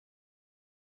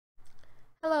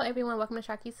Hello everyone, welcome to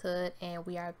Sharky's Hood, and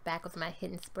we are back with my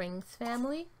Hidden Springs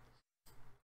family.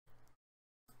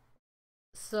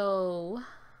 So...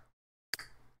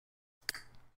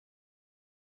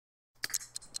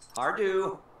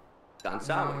 Hardu.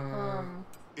 Dansawi.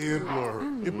 Idler.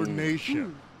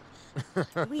 Hibernation.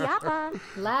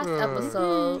 Last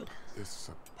episode... It's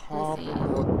a let's see.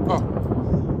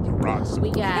 the rocks.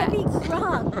 We got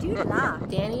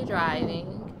Danny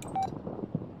driving.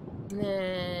 And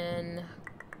then...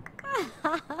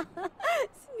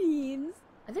 Sneens.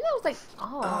 I think that was like,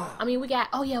 I mean, we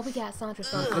got Sondra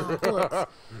from books.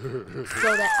 So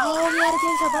that, the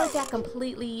day is her birthday. I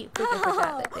completely freaking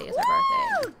forgot that day is her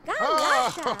birthday.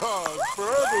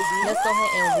 Let's go ahead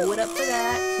and woo it up for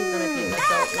that. She's gonna be an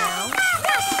adult now.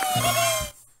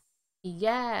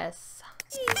 Yes.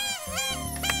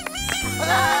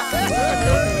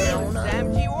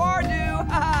 Samji Wardu.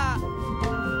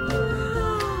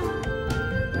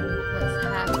 Let's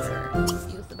have her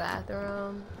use the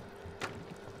bathroom.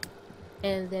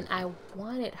 And then I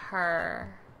wanted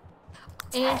her,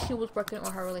 and she was working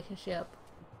on her relationship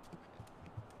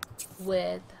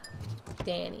with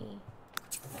Danny.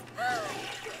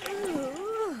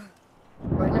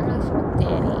 Working on her relationship with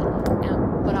Danny,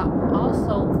 but I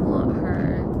also want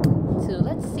her to,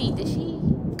 let's see, did she,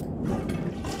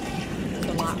 there's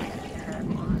a lot I gotta get her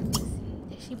on. Let's see,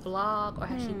 did she blog, or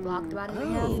has she blogged about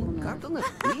anything? Let's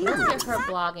get her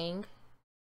blogging.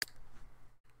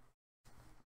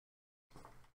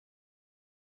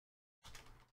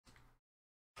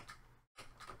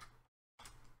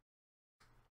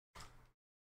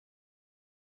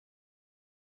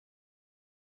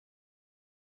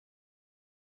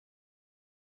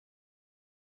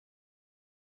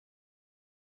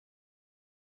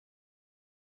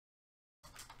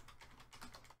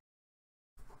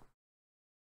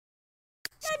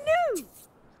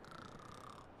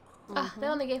 They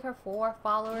only gave her 4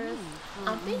 followers.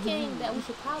 I'm thinking that we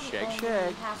should probably only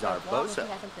have her blog when she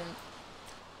has something,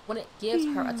 when it gives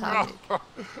her a topic.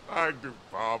 I do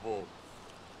bobble.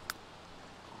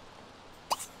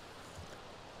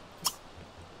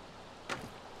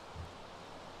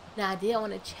 Now I did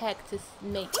want to check to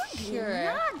make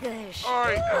sure that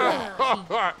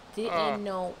she didn't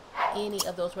know any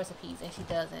of those recipes, and she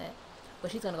doesn't.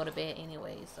 But she's gonna go to bed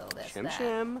anyway, so that's that.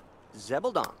 Shim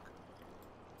Zebeldonk.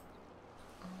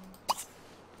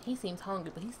 He seems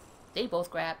hungry, but they both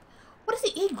grab. What does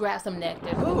he eat? Grab some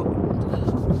nectar.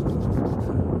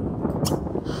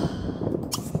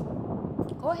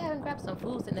 Go ahead and grab some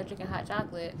food, sitting there drinking hot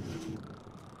chocolate.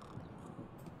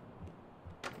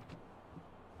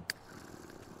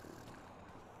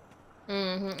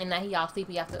 And now he all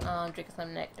sleepy after drinking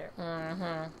some nectar.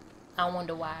 I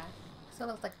wonder why. So it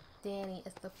looks like Danny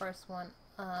is the first one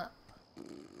up.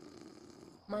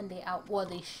 Monday out. Well,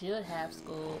 they should have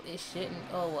school. It shouldn't.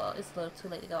 Oh well, it's a little too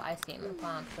late to go ice skating in the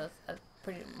pond because I'm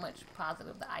pretty much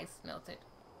positive the ice melted.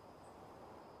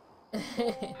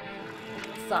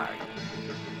 Sorry,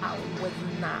 I was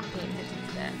not paying attention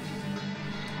to that.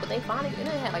 But they finally,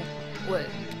 they had like what,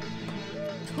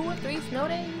 2 or 3 snow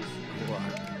days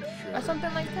or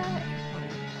something like that.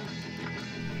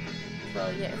 So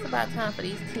yeah, it's about time for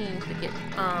these teens to get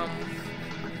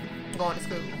going to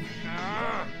school.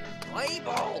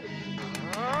 Label.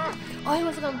 Oh, he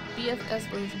was gonna BFS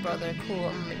with his brother. Cool,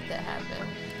 I'm gonna make that happen.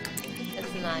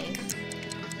 That's nice.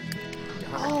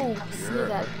 Oh, see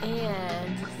that,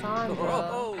 and Sondra.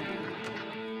 Oh,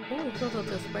 we go to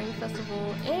the Spring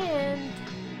Festival, and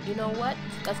you know what?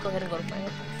 Let's go ahead and go to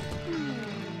France.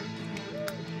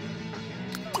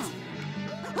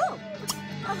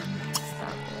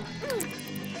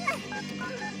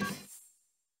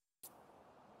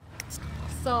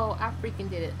 So I freaking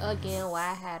did it again.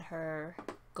 Why I had her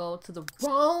go to the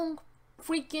wrong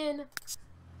freaking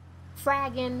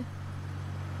fragging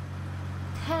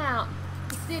town,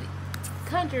 city,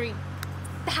 country.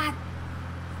 Because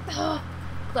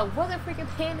I wasn't freaking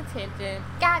paying attention.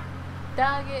 God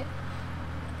dang it.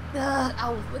 I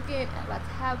was looking at my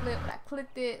tablet when I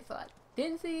clicked it, so I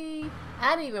didn't see.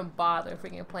 I didn't even bother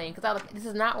freaking playing because I was like, this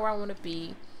is not where I want to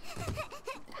be.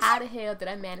 How the hell did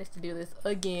I manage to do this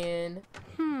again?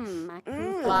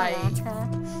 Like,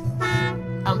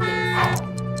 I'm pissed.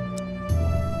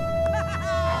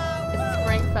 It's a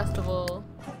spring festival.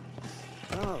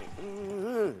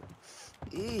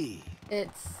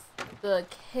 It's the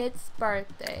kid's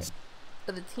birthday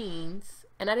for the teens,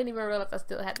 and I didn't even realize I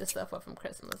still had this stuff up from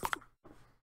Christmas.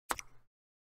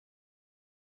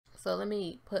 So let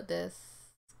me put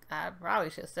this. I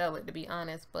probably should sell it, to be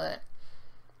honest, but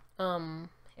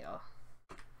hell,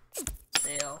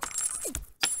 sell.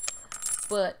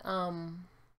 But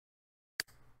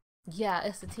Yeah,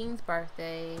 it's the teen's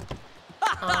birthday.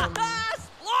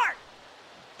 Splart!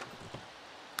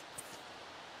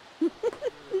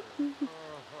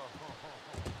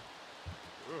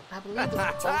 I believe it's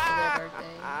both of their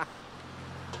birthday.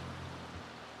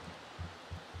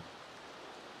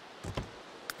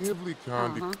 Ghibli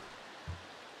Condi.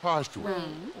 Posture. Wait,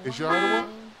 Is why? your other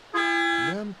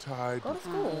one? Limb tied Go to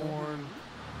school. corn.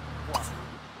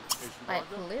 Like,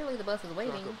 clearly the bus is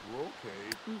waiting.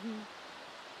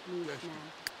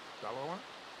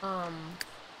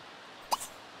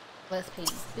 Let's pay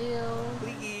these bills.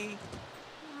 Bliggy.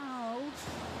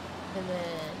 And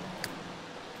then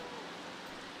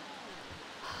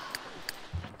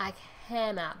I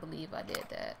cannot believe I did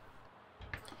that.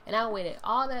 And I waited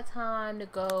all that time to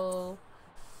go.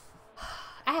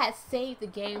 I had saved the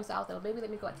game, so I was like, maybe let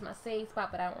me go back to my save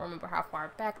spot, but I don't remember how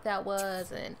far back that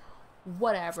was, and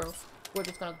whatever. We're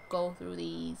just gonna go through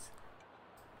these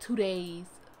 2 days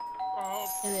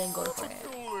and then go to France.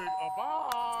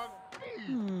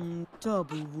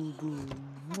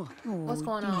 What's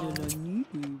going on?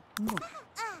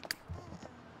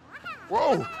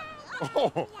 Whoa!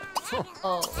 Oh.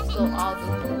 Oh, so all the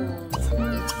food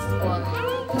is spoiled.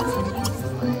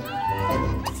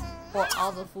 Or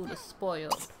all the food is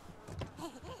spoiled.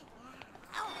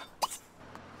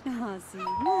 Yeah,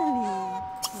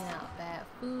 bad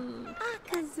food.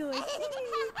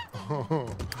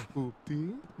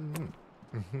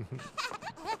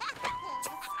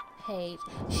 Paige.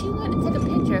 She wanted to take a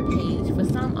picture of Paige for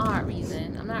some odd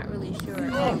reason. I'm not really sure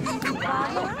why.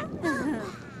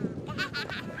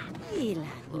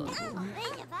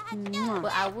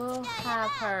 But I will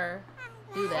have her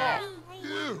do that.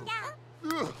 I'm not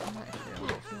sure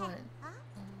what she wanted.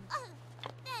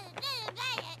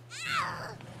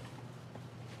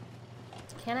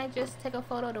 Can I just take a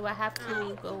photo? Do I have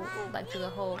to go like to the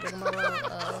whole rigmarole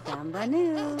of Gamba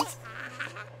news?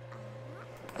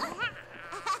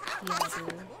 Yeah, I do.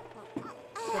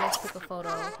 So let's take a photo.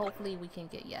 Hopefully we can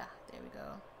get, yeah, there we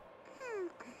go.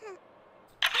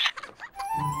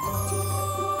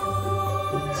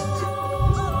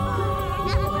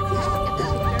 Get the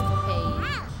picture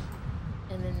page.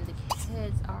 And then the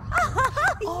kids are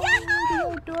oh, the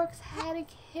old dorks had a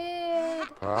kid.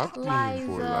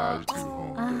 Liza.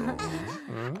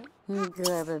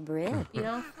 You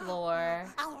know, Floor.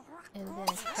 And then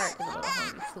Kurt is a little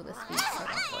hungry too. Let's feed Kurt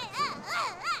on Floor too.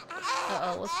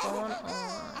 Uh-oh, what's going on?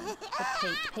 The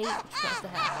Paige wants to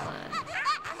have fun.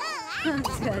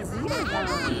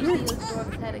 These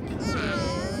dorks had a kid.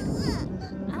 She's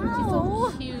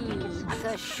so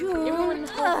cute. Everyone in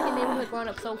this whole freaking neighborhood growing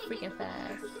up so freaking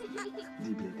fast.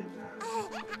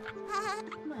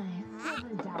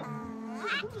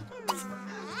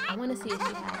 I want to see if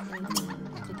she has anything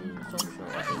to do social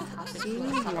or any topics she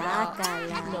wants to talk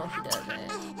about. No, she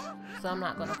doesn't. So I'm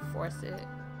not going to force it.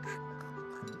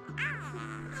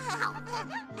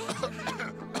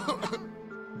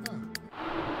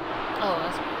 Oh,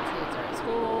 that's right. Kids are at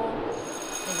school.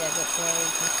 And get good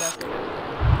grades and stuff.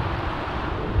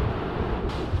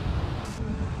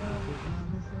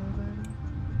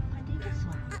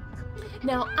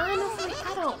 Now, honestly,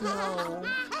 I don't know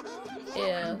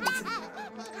if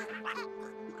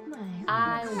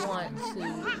I want to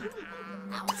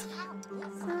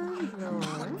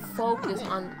focus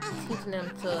on teaching them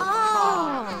to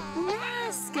talk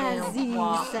and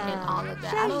walk and all of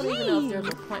that. I don't even know if there's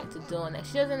a point to doing that.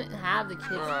 She doesn't have the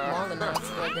kids long enough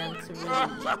for them to really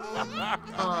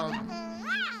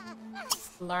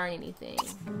learn anything.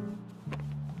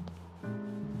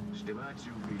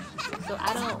 So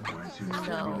I don't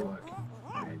know.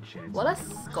 Well,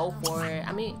 let's go for it.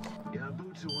 I mean,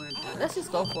 let's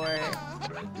just go for it.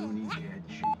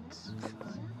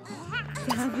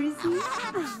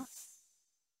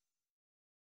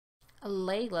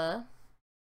 Layla?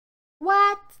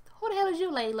 What? Who the hell is you,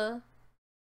 Layla?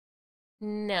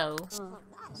 No,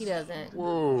 he doesn't.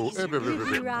 Whoa.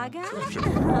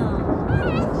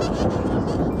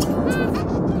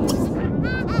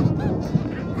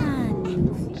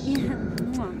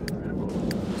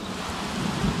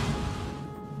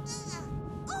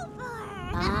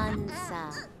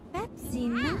 Ansa, Pepsi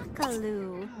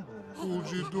Nakalu,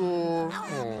 Fujidor.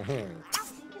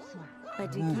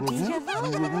 Paduki Bijavo,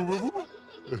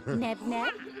 Neb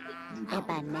Neb,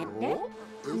 Eba Neb Neb,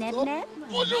 Neb Neb,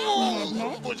 Neb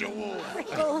Neb, Frickle,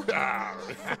 Frickle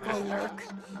Lurk,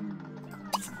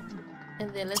 And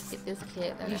then let's get this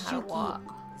kid learning how to walk.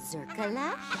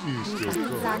 Zirkala,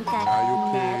 Zirkala. Zanka,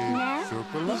 Neb Neb,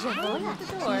 Bijavola,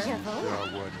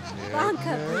 Bijavola,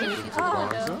 Banka Bridge,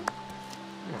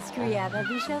 Skriava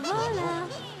Bijavola,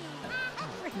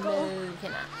 No,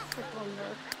 cannot.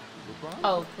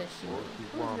 Oh, cause she.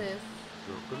 Who's this?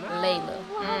 Layla.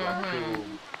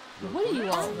 What do you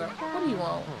want, girl? What do you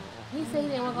want? He said he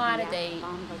didn't want to go on a date,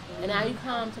 and now you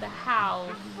come to the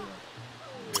house.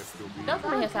 Don't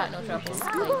come in here without no trouble.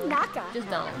 Like, just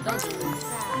don't. Don't do it.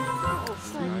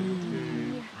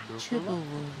 Triple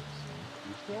wounds.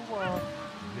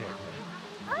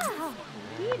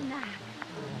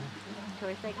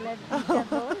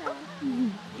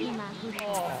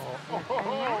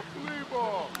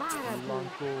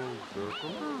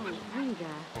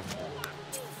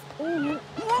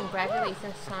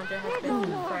 Congratulations, Sondra has been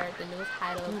conferred the new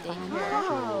title of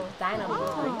daycare dynamo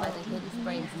by the Hidden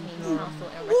Springs Team Council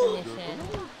in recognition.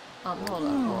 Hold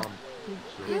up.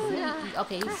 Is it?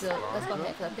 Okay, so let's go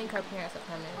ahead, because I think her parents are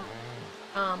coming.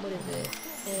 What is it?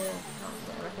 In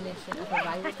recognition of her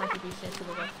valuable contributions to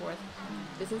the workforce.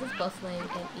 Business is bustling,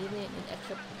 and even an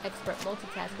expert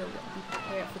multitasker will be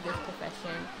prepared for this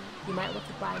profession. You might want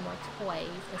to buy more toys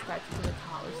and start teaching the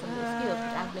college some new skills,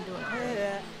 which I've been doing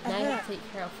already. Now you have to take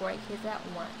care of 4 kids at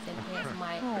once, and parents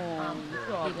might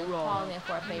even call in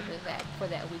for a favor for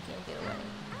that weekend getaway.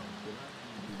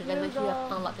 Congratulations, you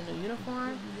have unlocked a new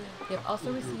uniform. You have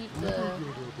also received the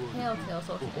Telltale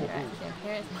social interaction.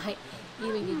 Parents might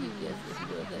even give you gifts if you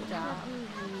do a good job.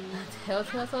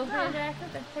 Telltale social interaction?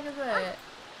 What the heck is that?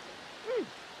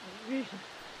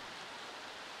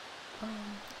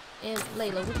 And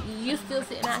Layla, you still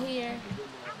sitting out here?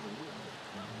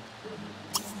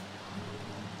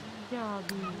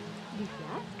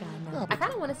 I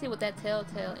kind of want to see what that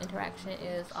Telltale interaction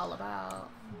is all about.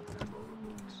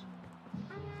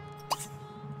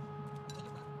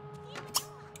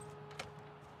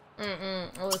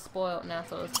 It was spoiled now,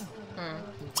 so it's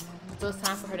so it's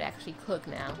time for her to actually cook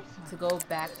now. To go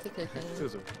back to cooking.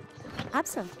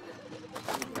 Absent.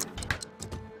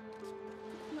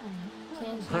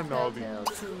 Can she tell to...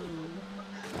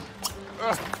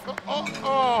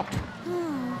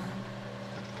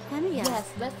 Yes,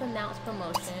 let's announce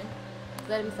promotion.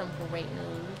 That'll be some great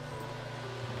news.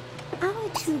 Our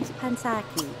tubes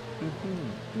pansaki.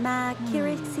 Ma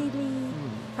kiritsili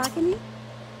kakani?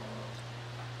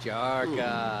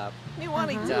 Jarka.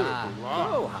 Miwanita.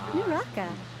 Aloha. Nuraka.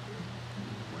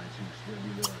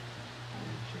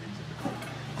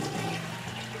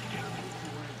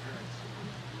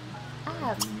 I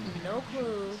have no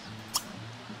clue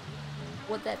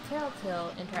what that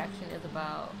Telltale interaction is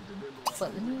about. But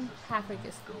let me have her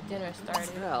get dinner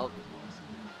started. Well,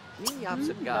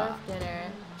 Birth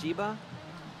dinner. Jiba?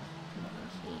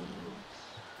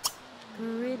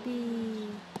 Gritty.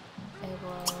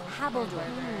 Habledor.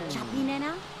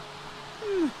 Chapinena?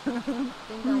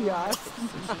 Yes.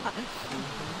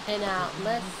 And now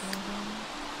let's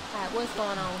have what's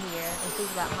going on here and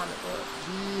think about comic books.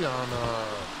 Gianna.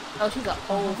 Oh, she's an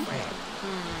old friend.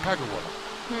 Hagawa.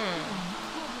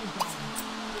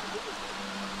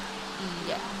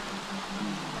 Yeah.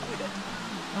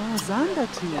 Oh, Zonda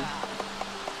too.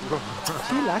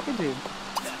 She like it.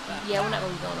 Yeah, we're not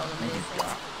gonna be going on a minute.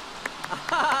 Woo!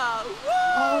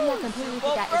 Oh, yeah, I completely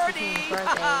forgot it's the team's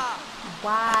birthday.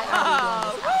 Why are we doing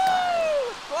this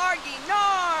outside? Clarky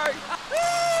Nard!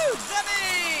 Woo!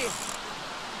 Zebby!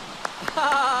 I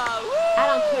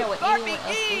don't care what anyone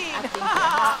else thinks. I think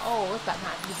that, oh, it's about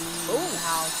time to be in the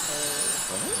house.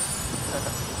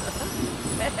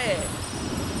 Hey!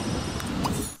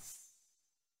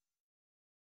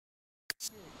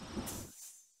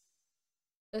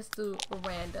 Let's do a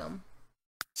random.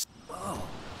 Whoa.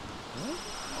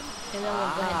 And then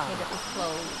we'll go ahead and change up his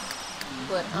clothes.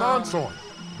 But, Nonson.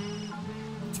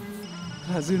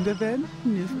 Razunda Ben?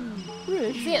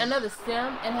 see, another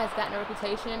sim and has gotten a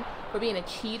reputation for being a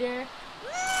cheater.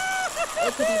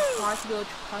 It could be hard to build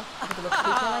trust with a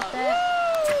reputation like that.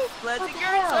 Let's What the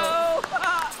go!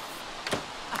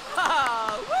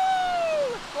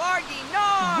 Woo! Clarky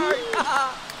Nard!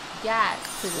 Got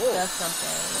to discuss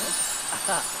something.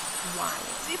 Why?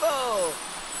 Sibo!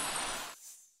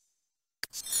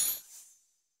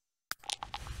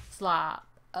 Slop.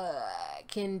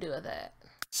 Can do that.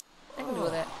 I can do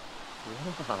that.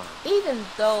 Even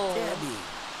though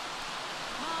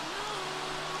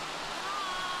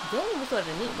Danny was sort of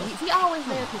neat, but he always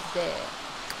made up his bed.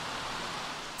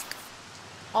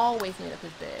 Always made up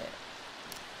his bed.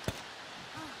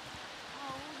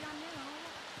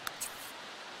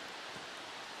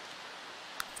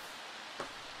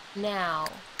 Now,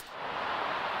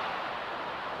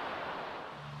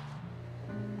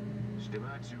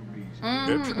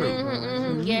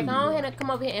 yeah, go ahead and come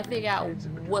over here and figure out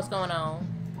what's going on.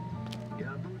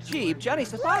 Jeep, Johnny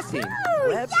Safasim.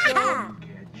 Webster.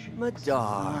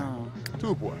 Madar.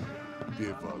 Two boy.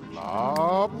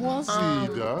 Develop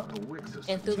Wasida.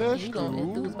 Enthused. You gonna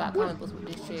enthuse about comic books with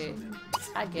this shit?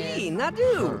 I guess. Hey,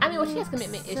 Nadu. I mean, well, she has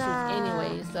commitment issues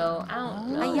anyway, so I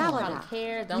don't know. She probably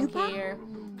care, don't care.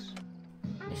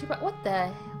 And she probably,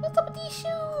 what's up with these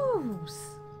shoes?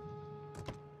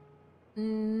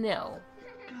 No.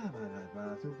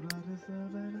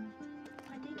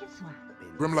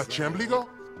 Grimla Chambligo?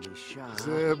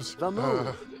 Zebs. Let's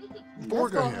go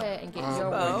Borga ahead and get your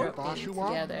wardrobe thing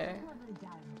together.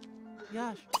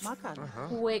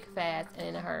 Quick, fast, and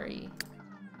in a hurry.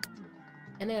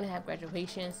 And they're gonna have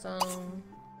graduation soon.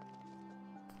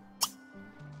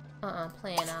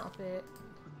 Plan outfit.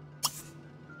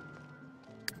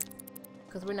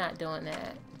 Cause we're not doing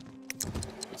that.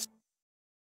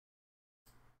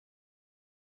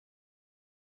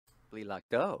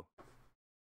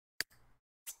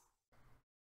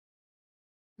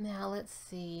 Now let's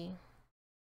see.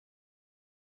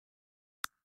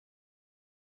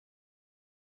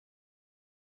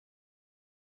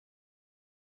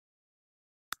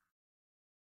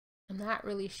 I'm not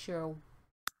really sure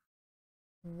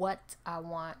what I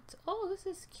want. Oh, this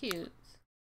is cute.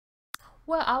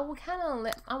 Well, I would kind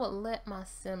of let my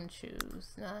sim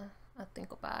choose. Now I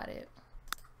think about it.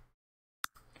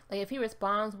 Like if he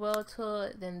responds well to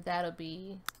it, then that'll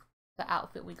be the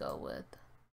outfit we go with.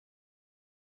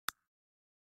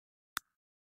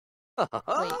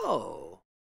 Oh.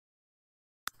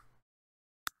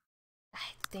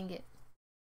 Dang it.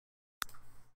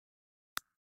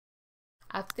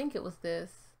 I think it was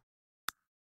this.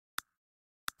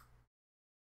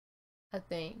 I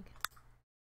think.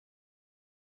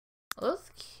 Oh, that's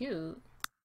cute.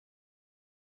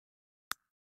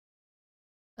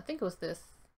 I think it was this.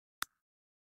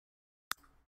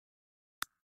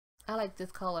 I like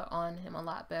this color on him a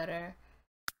lot better.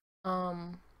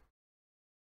 And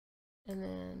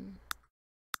then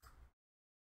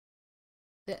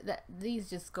these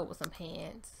just go with some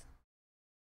pants.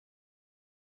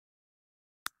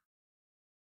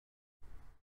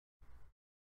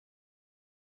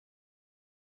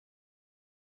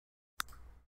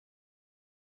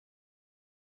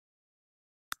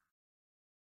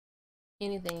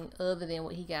 Anything other than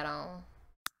what he got on.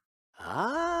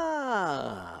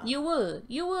 Ah. You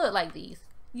would like these.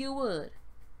 You would.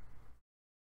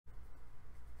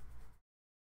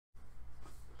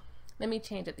 Let me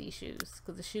change up these shoes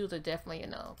because the shoes are definitely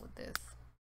enough with this.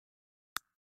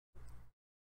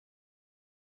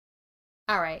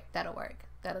 All right, that'll work.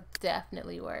 That'll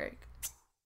definitely work.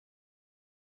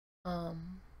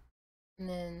 And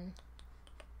then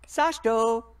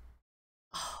Sashto.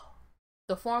 oh,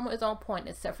 the formal is on point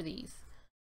except for these.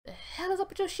 The hell is up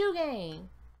with your shoe game?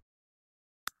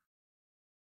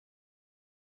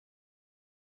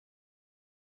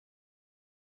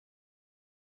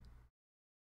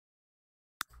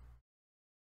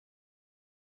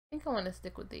 I think I want to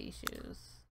stick with these shoes.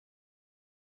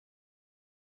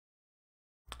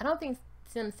 I don't think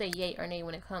Sims say yay or nay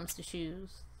when it comes to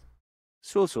shoes.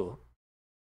 So.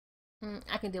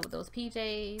 I can deal with those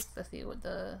PJs. Let's see what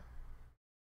the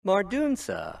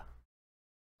Mardunsa.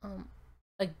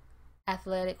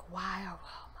 athletic. Why?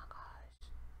 Oh my gosh.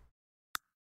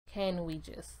 Can we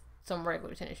just some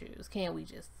regular tennis shoes? Can we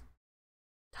just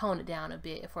tone it down a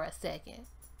bit for a second?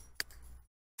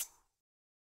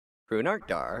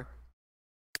 Brunarkdar.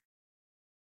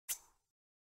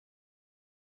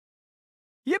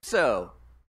 Yipso.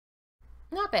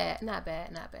 Not bad, not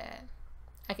bad, not bad.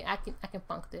 I can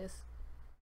funk this.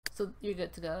 So you're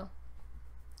good to go.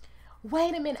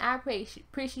 Wait a minute, I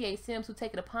appreciate Sims who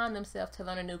take it upon themselves to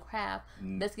learn a new craft.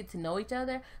 Let's get to know each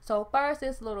other. So first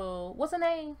this little, what's her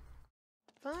name?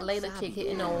 Layla chick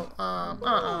hitting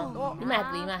on, you might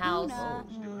have to leave my house.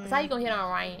 Cause how you gonna hit on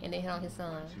Ryan and then hit on his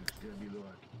son?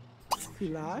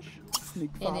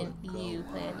 And then you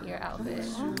plan your outfit.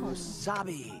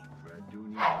 Sabi.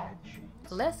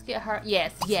 Let's get her.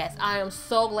 Yes, yes. I am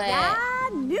so glad.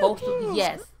 Both of,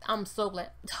 yes, I'm so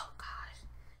glad. Oh gosh,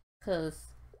 cause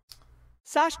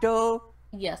Sashto.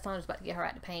 yeah, Sondra's about to get her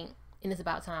out the paint, and it's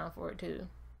about time for it too.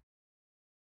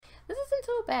 This isn't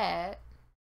too bad,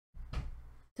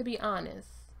 to be honest.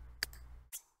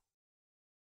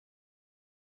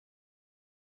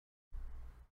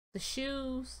 The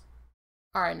shoes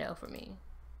are a no for me.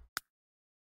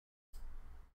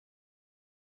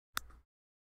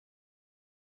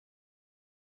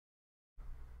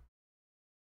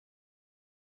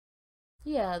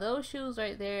 Yeah, those shoes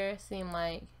right there seem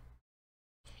like,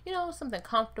 you know, something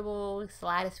comfortable,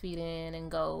 slide his feet in and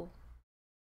go.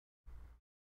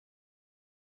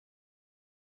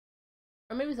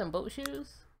 Or maybe some boat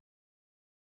shoes.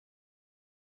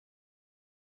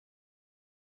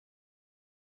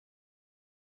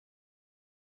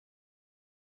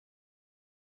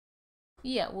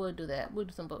 Yeah, we'll do that. We'll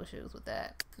do some boat shoes with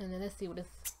that. And then let's see what this...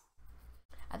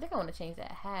 I think I want to change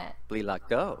that hat.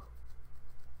 Blilakdo.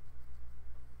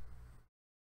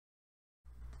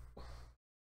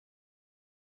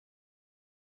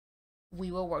 We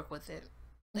will work with it.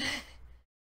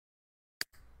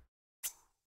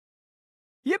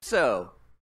 Yipso.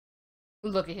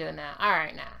 Look at here now.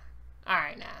 Alright now.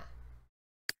 Alright now.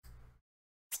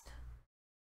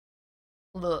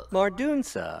 Look.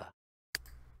 Mardunsa.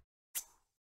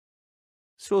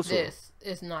 Sulsul. This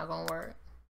is not gonna work.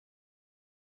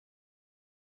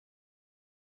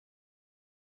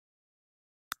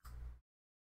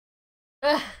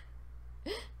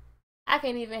 I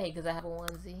can't even hate because I have a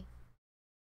onesie.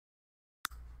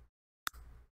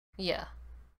 Yeah.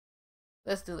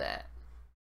 Let's do that.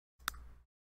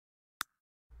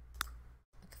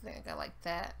 I think I like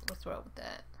that. Let's roll with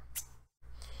that.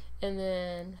 And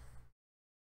then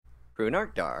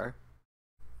Brunarkdar.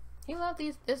 he loves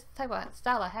this type of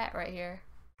style of hat right here.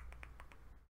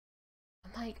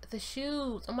 I'm like, the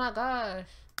shoes. Oh my gosh.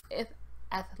 It's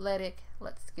athletic.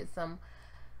 Let's get some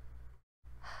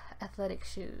athletic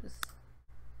shoes.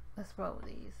 Let's roll with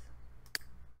these.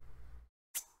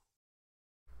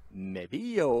 Maybe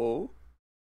yo.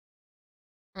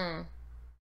 I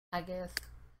guess.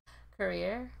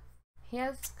 Career. He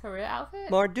has career outfit?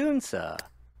 Mardunsa.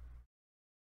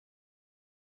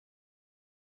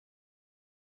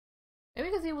 Maybe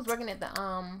because he was working at the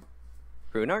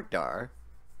Brunarkdar.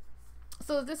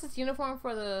 So this is uniform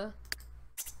for the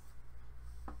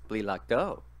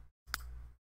Blilakdo.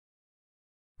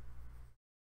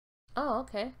 Oh,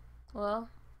 okay. Well,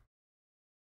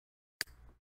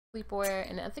 sleepwear,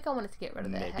 and I think I wanted to get rid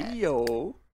of that Maybe hat.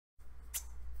 yo.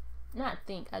 Not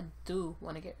think, I do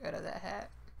want to get rid of that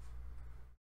hat.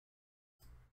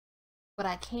 But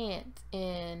I can't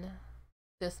in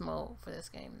this mode for this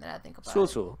game that I think about.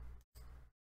 Sulsul.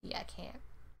 Yeah, I can't.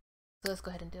 So let's go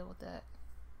ahead and deal with that.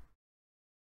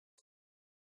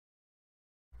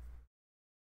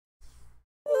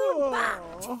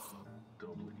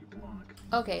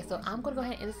 Okay, so I'm gonna go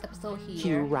ahead and end this episode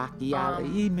here.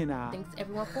 Thanks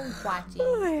everyone for watching,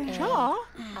 and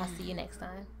I'll see you next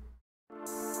time.